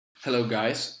Hello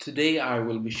guys, today I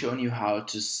will be showing you how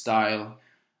to style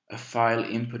a file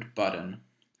input button.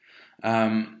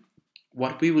 Um,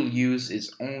 what we will use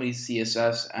is only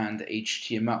CSS and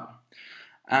HTML.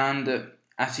 And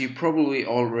as you probably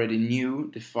already knew,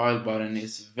 the file button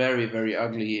is very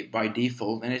ugly by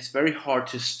default, and it's very hard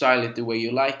to style it the way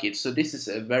you like it. So this is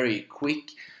a very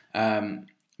quick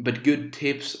but good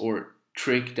tips or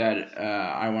trick that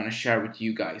I want to share with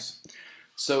you guys.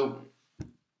 So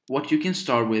what you can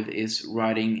start with is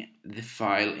writing the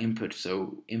file input.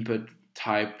 So input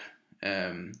type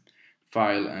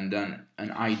file and then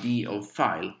an ID of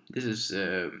file. This is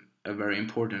a very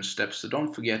important step, so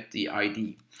don't forget the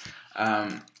ID.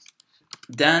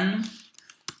 Then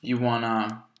you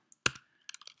wanna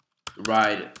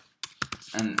write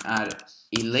and add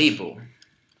a label.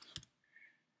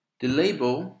 The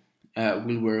label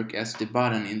will work as the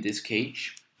button in this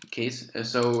case.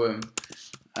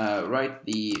 Write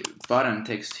the button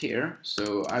text here,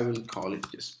 so I will call it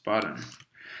just button.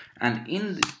 And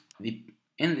in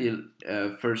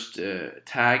the first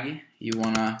tag, you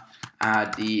wanna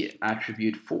add the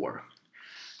attribute for.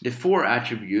 The for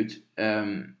attribute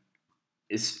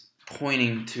is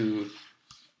pointing to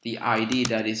the ID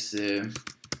that is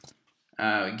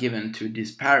given to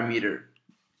this parameter.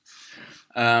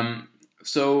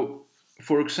 So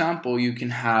for example, you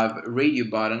can have radio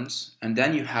buttons and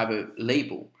then you have a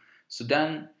label. So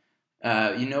then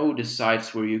you know the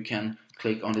sites where you can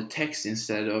click on the text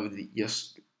instead of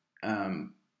just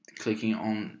clicking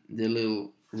on the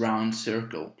little round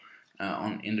circle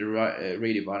in the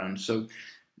radio button. So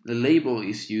the label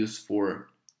is used for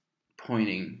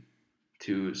pointing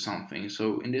to something.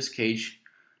 So in this case,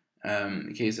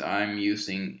 I'm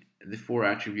using the for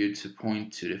attribute to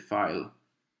point to the file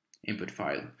input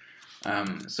file.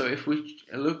 So if we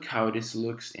look how this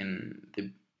looks in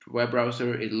the web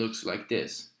browser, it looks like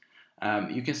this.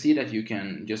 You can see that you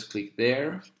can just click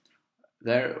there,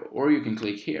 or you can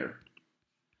click here.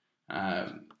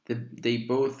 They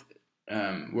both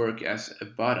work as a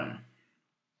button.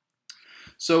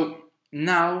 So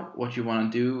now what you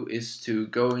want to do is to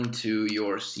go into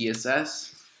your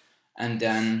CSS and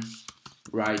then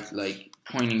write like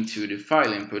pointing to the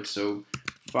file input. So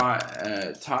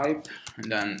type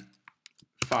and then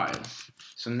file.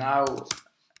 So now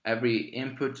every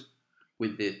input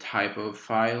with the type of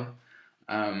file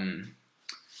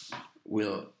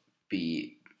will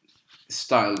be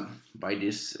styled by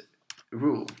this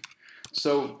rule.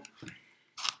 So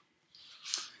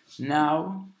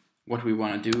now what we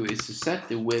want to do is to set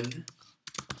the width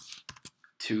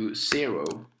to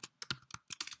 0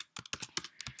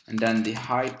 and then the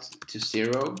height to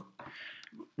 0.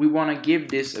 We want to give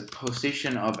this a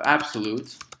position of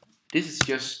absolute. This is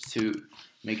just to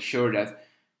make sure that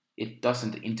it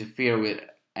doesn't interfere with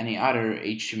any other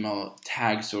HTML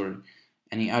tags or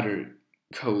any other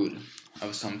code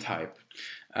of some type.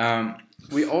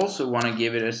 We also want to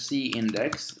give it a C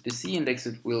index. The C index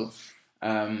will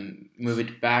move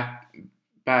it back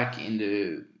in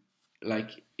the,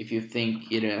 like if you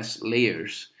think it as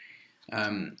layers.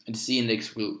 The C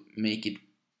index will make it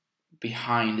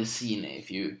behind the scene, if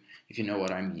you know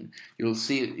what I mean. You'll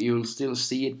still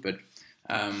see it, but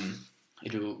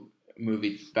it will move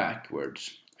it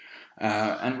backwards.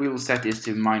 And we will set this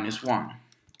to -1.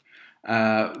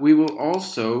 We will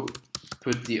also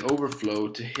put the overflow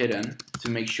to hidden to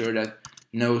make sure that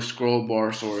no scroll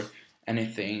bars or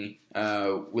anything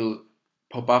will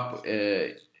pop up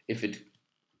if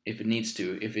it needs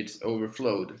to, if it's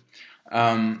overflowed.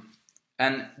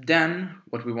 And then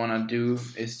what we want to do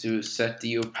is to set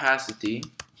the opacity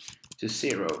to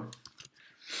 0,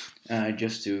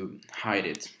 just to hide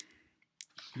it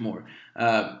more.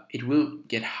 It will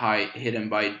get hidden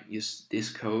by just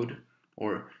this code,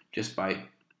 or just by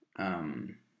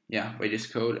by this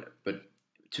code. But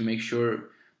to make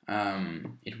sure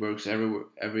it works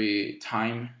every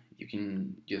time, you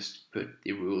can just put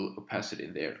the rule opacity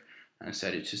there and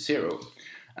set it to 0.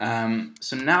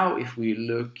 So now if we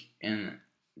look in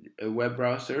a web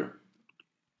browser,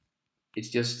 it's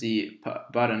just the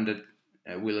button that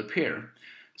will appear.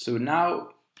 So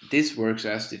now this works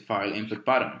as the file input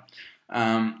button.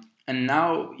 And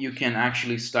now you can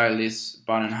actually style this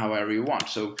button however you want.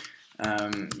 So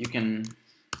you can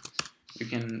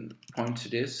point to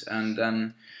this, and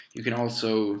then you can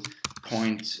also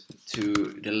point to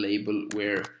the label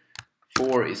where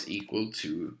for is equal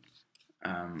to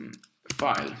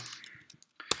file.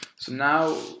 So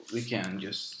now we can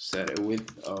just set a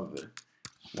width of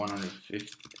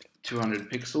 200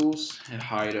 pixels, a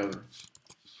height of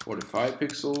 45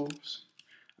 pixels,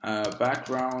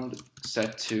 background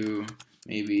set to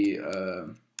maybe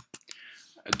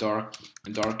a a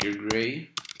darker gray,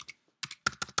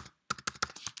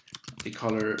 the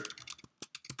color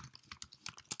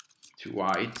to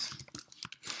white,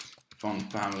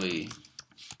 font family,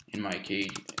 in my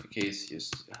case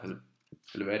just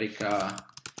Helvetica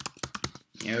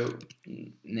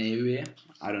Neve,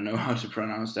 I don't know how to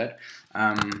pronounce that,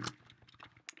 and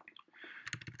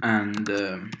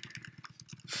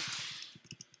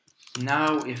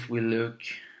now if we look,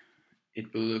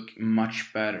 it will look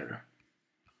much better.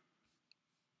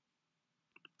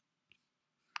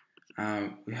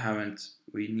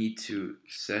 We need to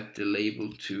set the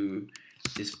label to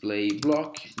display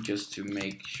block just to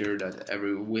make sure that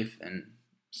every width and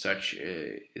such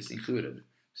is included.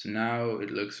 So now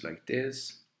it looks like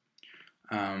this.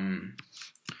 We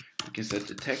can set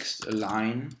the text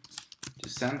align to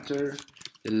center,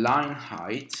 the line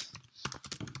height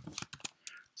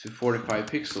to 45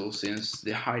 pixels, since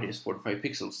the height is 45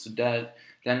 pixels. So that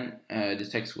then the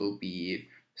text will be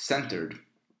centered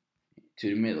to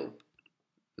the middle,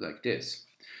 like this.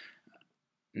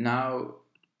 Now,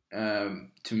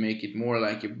 to make it more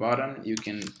like a button, you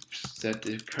can set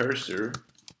the cursor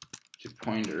to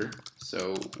pointer.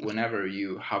 So whenever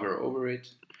you hover over it,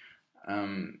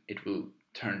 it will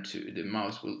turn to, the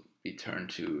mouse will be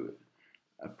turned to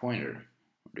a pointer.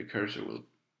 The cursor will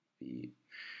be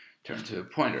turned to a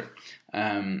pointer.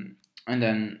 And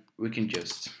then we can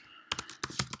just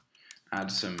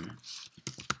add some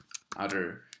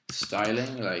other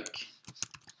styling, like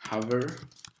hover,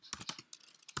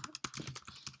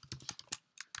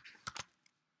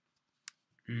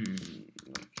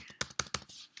 like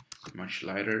much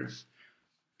lighter.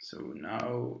 So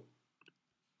now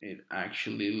it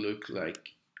actually looks like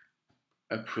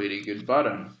a pretty good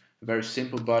button, a very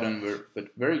simple button, but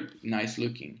very nice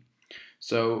looking.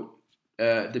 So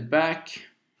the back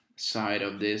side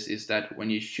of this is that when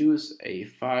you choose a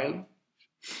file,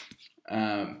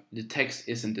 the text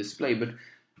isn't displayed, but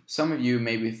some of you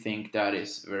maybe think that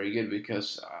is very good,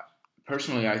 because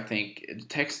personally I think the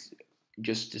text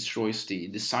just destroys the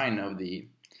design of the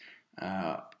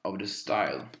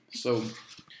style. So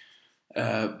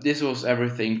this was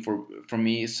everything for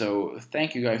me. So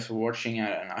thank you guys for watching,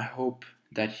 and I hope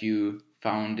that you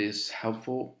found this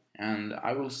helpful, and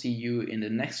I will see you in the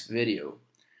next video.